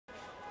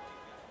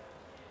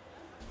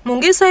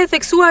Mungesa e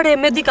theksuar e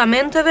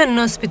medikamenteve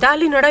në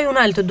Spitalin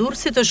Rajonal të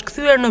Durrësit është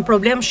kthyer në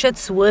problem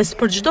shqetësues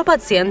për çdo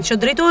pacient që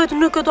drejtohet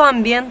në këto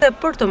ambiente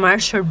për të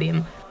marrë shërbim.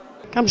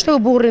 Kam shtu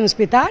burrin në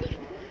spital,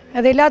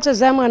 edhe ilaçe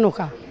zemra nuk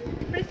ka.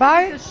 Prej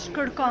se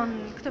kërkon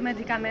këtë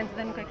medikament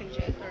dhe nuk e ke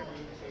gjetur?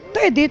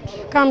 Të e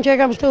ditë, kam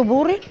shtu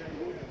burrin,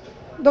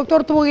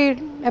 doktor Turi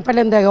e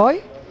falenderoj,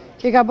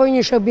 që ka bëjë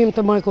një shërbim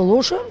të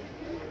mrekullueshëm,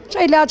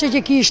 që ilaçe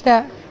që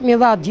kishte mi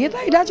dha të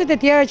gjitha, ilaçet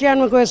e tjera që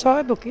janë më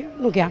kryesore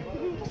nuk janë.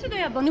 Si do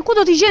ja bëni? Ku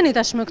do t'i gjeni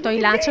tashmë këto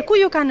ilaçe? Ku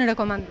ju kanë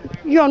rekomanduar?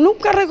 Jo, nuk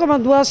ka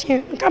rekomanduar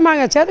asnjë. Kam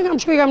marrë recetë, kam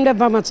shkruar kam në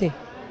farmaci.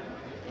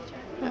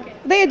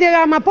 Dhe i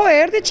dirama po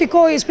erdhi,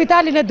 shikoi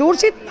spitalin e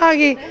Durrësit,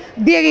 marri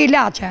bjeri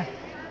ilaçe.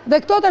 Dhe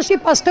këto tash i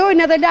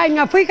pastrojnë edhe lajnë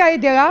nga Afrika i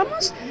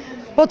diramës,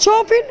 po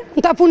çopin,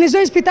 ta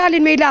furnizojnë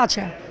spitalin me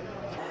ilaçe.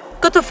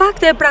 Këtë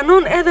fakt e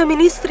pranon edhe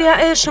ministrja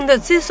e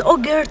shëndetësisë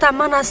Ogerta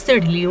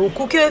Manastirliu,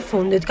 ku kjo e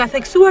fundit ka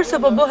theksuar se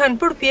po bëhen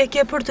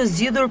përpjekje për të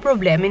zgjidhur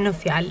problemin në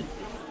fjalë.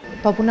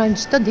 Po punojnë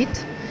çdo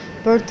ditë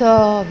për të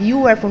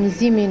vjuar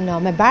furnizimin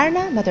me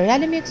barna,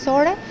 materiale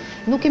mjekësore.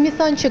 Nuk kemi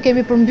thënë që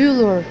kemi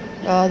përmbyllur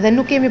dhe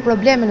nuk kemi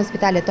probleme në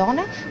spitalet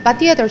tona,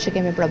 patjetër që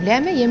kemi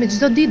probleme, jemi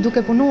çdo ditë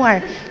duke punuar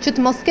që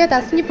të mos ketë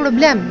asnjë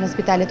problem në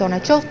spitalet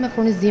tona, qoftë me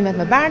furnizimet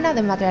me barna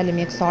dhe me materiale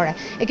mjekësore.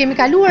 E kemi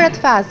kaluar atë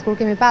fazë kur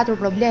kemi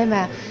patur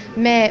probleme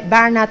me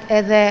barnat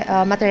edhe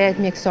materialet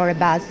mjekësore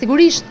bazë.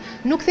 Sigurisht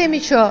nuk themi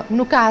që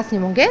nuk ka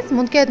asnjë mungesë,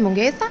 mund të ketë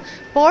mungesa,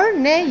 por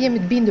ne jemi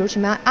të bindur që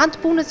me anë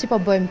të punës që po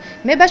bëjmë,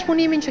 me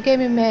bashkëpunimin që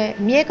kemi me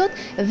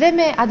mjekët dhe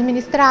me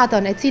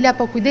administratën e cila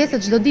po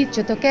kujdeset çdo ditë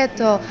që të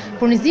ketë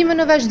furnizime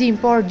në vazhdim,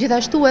 por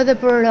gjithashtu edhe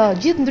për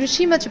gjithë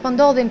ndryshimet që po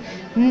ndodhin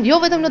jo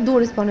vetëm në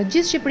Durrës, por në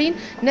gjithë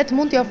Shqipërinë, ne të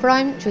mund t'i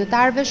ofrojmë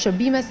qytetarëve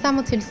shërbime sa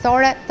më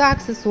cilësore, të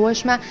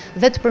aksesueshme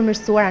dhe të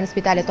përmirësuara në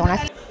spitalet tona.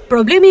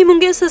 Problemi i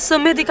mungesës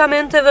së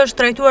medikamenteve është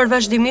trajtuar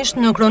vazhdimisht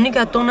në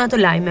kronikat tona të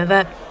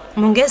lajmeve.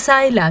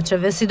 Mungesa e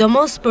ilaçeve,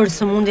 sidomos për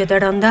sëmundjet e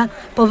rënda,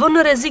 po vën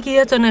në rrezik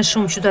jetën e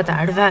shumë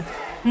qytetarëve.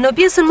 Në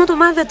pjesën më të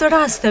madhe të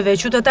rasteve,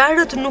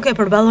 qytetarët nuk e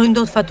përballojnë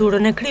dot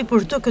faturën e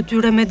kripur të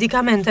këtyre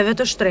medikamenteve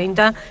të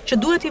shtrenjta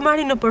që duhet i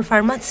marrin nëpër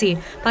farmaci,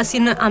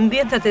 pasi në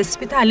ambientet e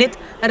spitalit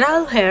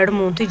rrallëherë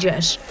mund t'i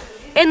gjesh.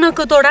 E në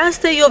këto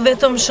raste jo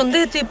vetëm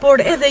shëndeti,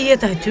 por edhe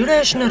jeta e tyre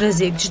është në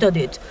rrezik çdo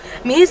ditë.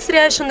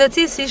 Ministrja e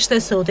Shëndetësisë ishte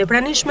sot e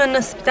pranishme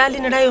në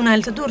Spitalin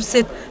Rajonal të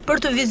Durrësit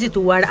për të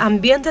vizituar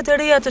ambientet e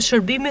reja të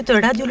shërbimit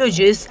të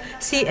radiologjisë,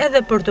 si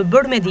edhe për të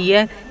bërë me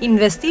dije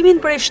investimin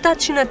prej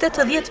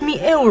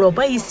 780.000 euro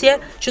pajisje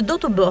që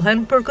do të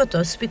bëhen për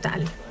këtë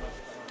spital.